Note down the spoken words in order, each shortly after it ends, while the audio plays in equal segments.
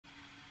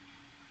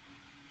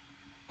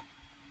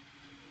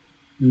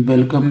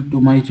Welcome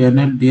to my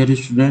channel, dear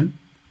student.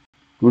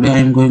 Today I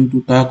am going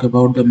to talk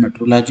about the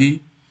metrology.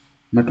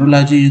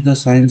 Metrology is the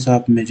science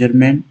of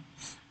measurement.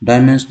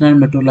 Dimensional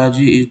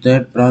metrology is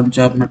that branch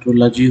of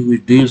metrology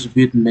which deals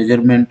with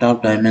measurement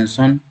of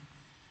dimension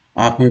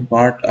of a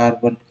part or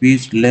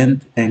workpiece,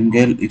 length,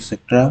 angle,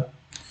 etc.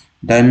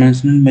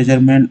 Dimensional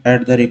measurement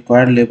at the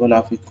required level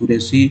of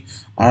accuracy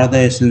are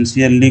the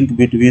essential link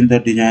between the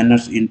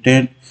designer's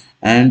intent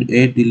and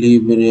a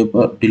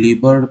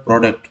delivered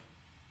product.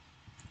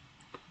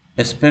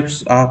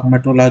 Aspects of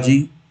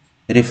metrology: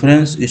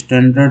 reference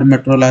standard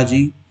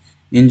metrology,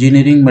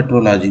 engineering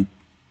metrology,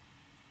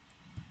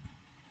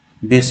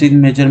 basic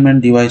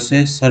measurement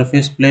devices,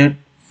 surface plate,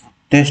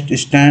 test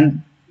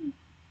stand,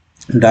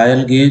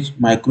 dial gauge,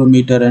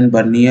 micrometer and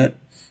vernier,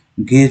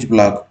 gauge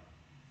block.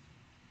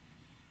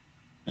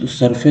 The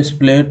surface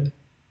plate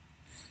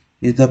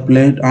is the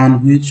plate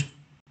on which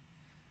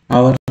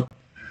our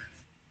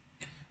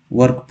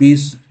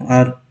workpiece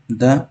or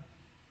the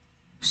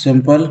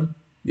sample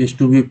is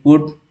to be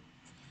put.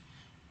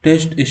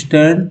 Test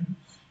stand,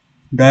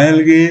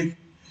 dial gauge,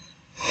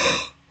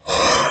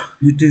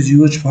 it is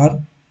used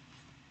for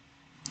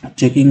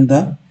checking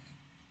the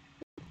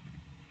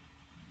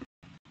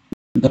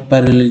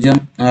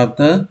parallelism of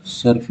the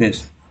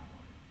surface.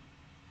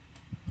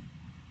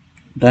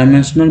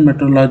 Dimensional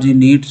metrology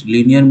needs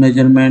linear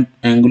measurement,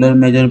 angular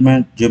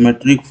measurement,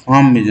 geometric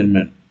form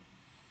measurement.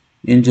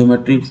 In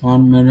geometric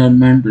form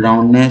measurement,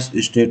 roundness,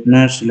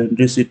 straightness,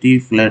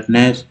 cylindricity,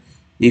 flatness,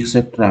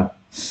 etc.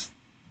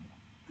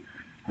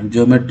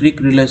 Geometric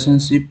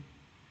relationship,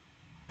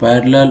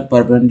 parallel,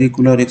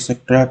 perpendicular,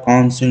 etc.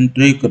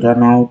 Concentric,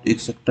 runout,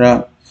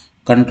 etc.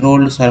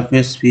 Controlled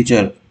surface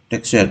feature,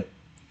 texture.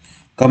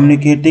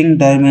 Communicating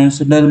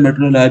dimensional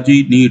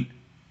metrology need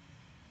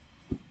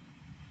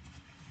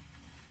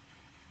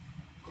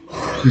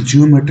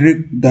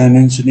geometric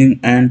dimensioning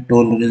and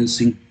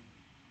tolerancing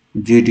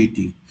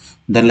 (GDT),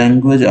 the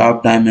language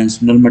of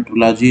dimensional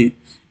metrology,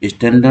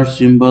 standard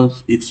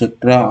symbols,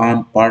 etc.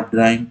 on part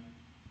drawing,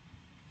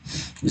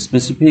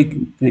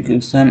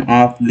 specification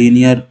of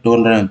linear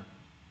tolerance.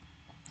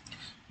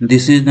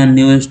 This is the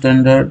new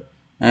standard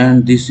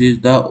and this is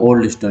the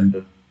old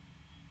standard.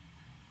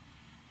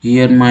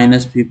 Here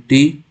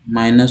 -50,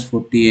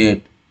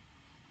 -48.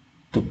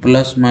 So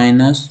plus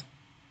minus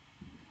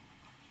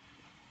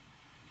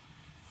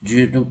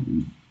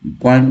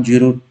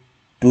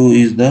 0.02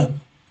 is the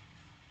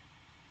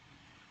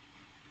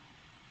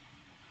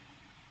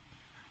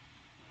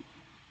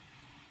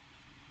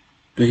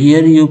so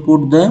here you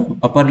put the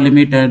upper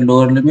limit and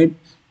lower limit.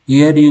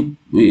 Here you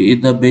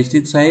is the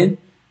basic size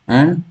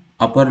and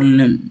upper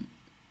limit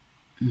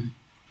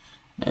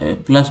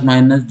plus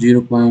minus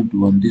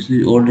 0.1. This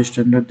is old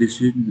standard,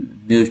 this is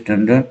new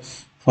standard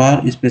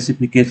for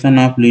specification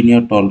of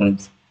linear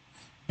tolerance.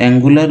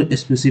 Angular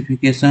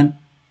specification,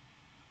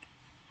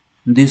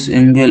 this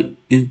angle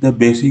is the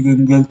basic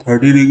angle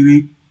 30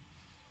 degree.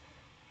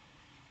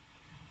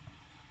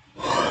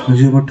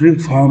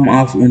 Geometric form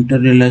of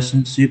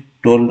interrelationship,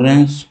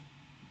 tolerance,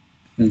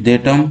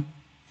 datum,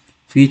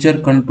 feature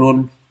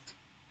control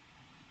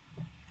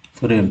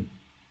frame,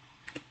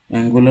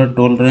 angular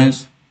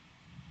tolerance,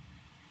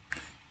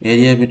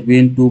 area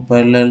between two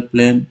parallel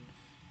plane,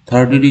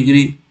 30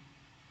 degree,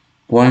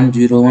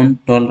 0.01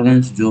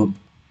 tolerance zone.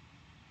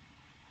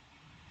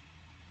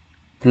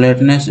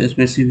 Flatness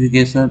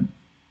specification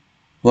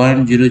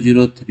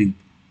 0.003.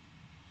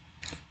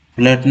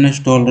 Flatness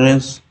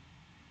tolerance,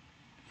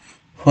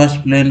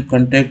 first plane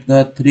contact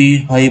the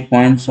three high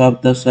points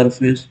of the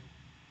surface.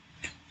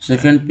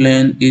 Second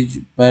plane is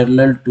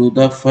parallel to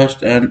the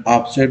first and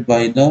offset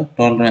by the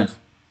tolerance.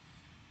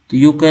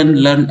 You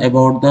can learn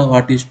about the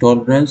what is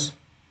tolerance.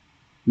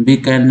 We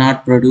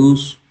cannot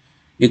produce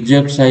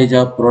exact size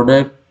of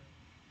product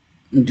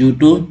due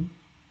to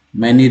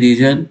many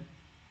reasons.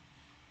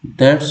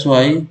 That's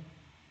why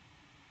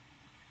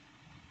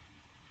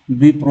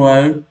we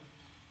provide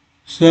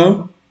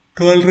some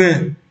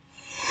tolerance.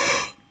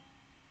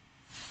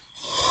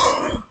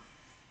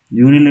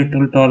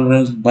 Unilateral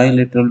tolerance,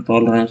 bilateral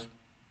tolerance,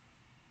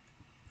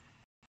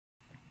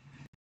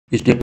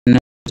 straightness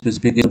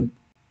specification,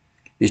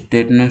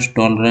 straightness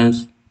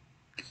tolerance,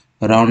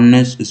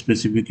 roundness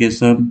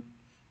specification,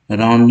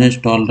 roundness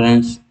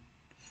tolerance,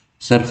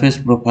 surface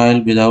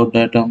profile without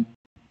datum,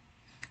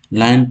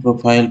 line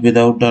profile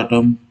without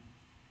datum,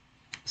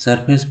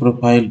 surface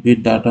profile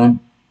with datum,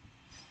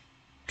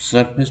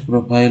 surface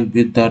profile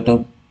with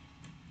datum,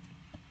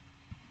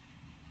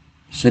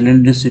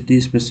 cylindricity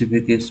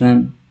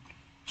specification,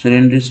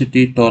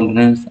 cylindricity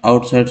tolerance.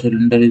 Outside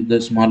cylinder is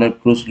the smaller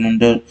true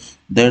cylinder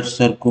that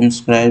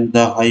circumscribes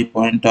the high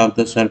point of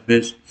the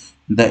surface.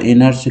 The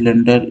inner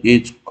cylinder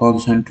is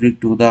concentric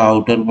to the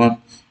outer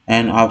one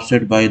and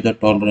offset by the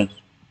tolerance.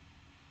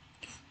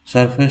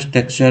 Surface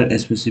texture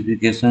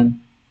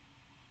specification,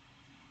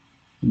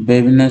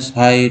 waviness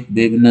height,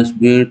 waviness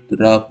width,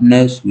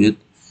 roughness with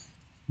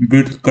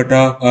width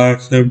cutoff or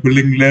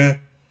sampling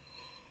layer,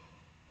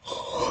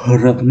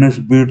 roughness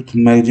width,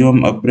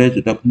 maximum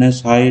average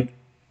roughness height,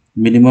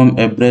 minimum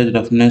average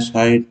roughness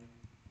height,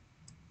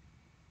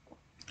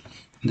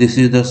 This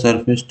is the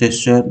surface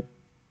texture.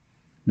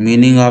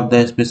 Meaning of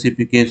the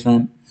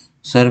specification: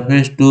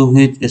 surface to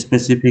which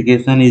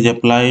specification is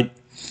applied.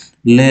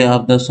 Lay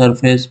of the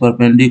surface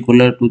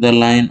perpendicular to the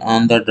line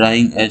on the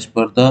drawing as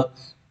per the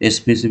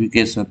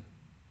specification.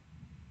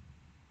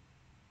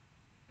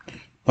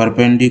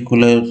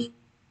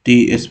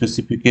 Perpendicularity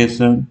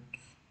specification,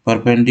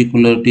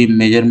 perpendicularity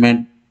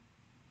measurement,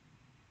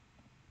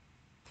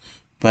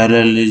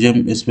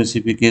 parallelism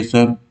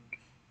specification,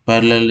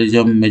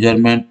 parallelism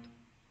measurement,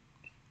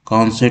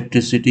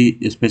 concentricity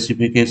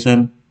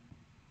specification,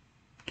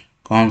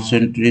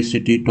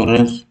 concentricity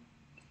tolerance,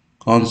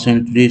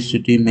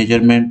 concentricity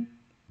measurement,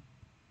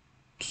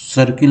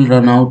 circle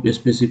runout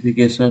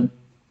specification,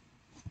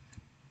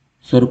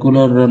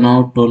 circular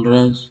runout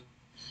tolerance,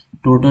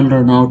 total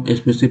runout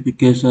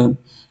specification,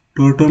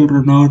 total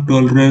runout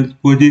tolerance,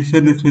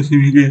 position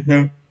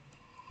specification,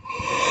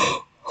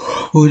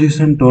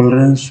 position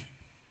tolerance,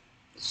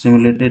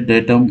 simulated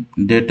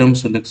datum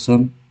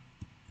selection.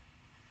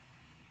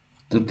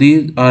 So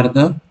these are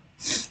the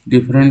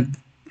different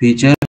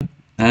features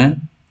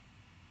and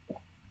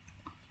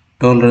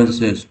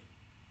tolerances.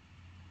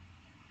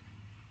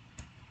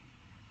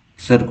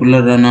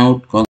 Circular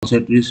runout,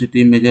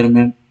 concentricity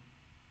measurement.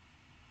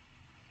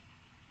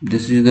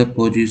 This is the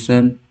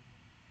position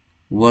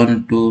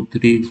 1, 2,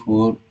 3,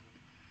 4.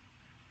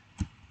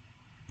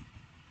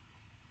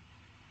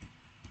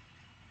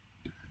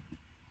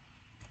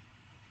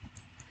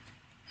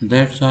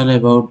 That's all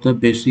about the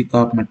basic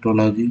of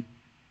metrology.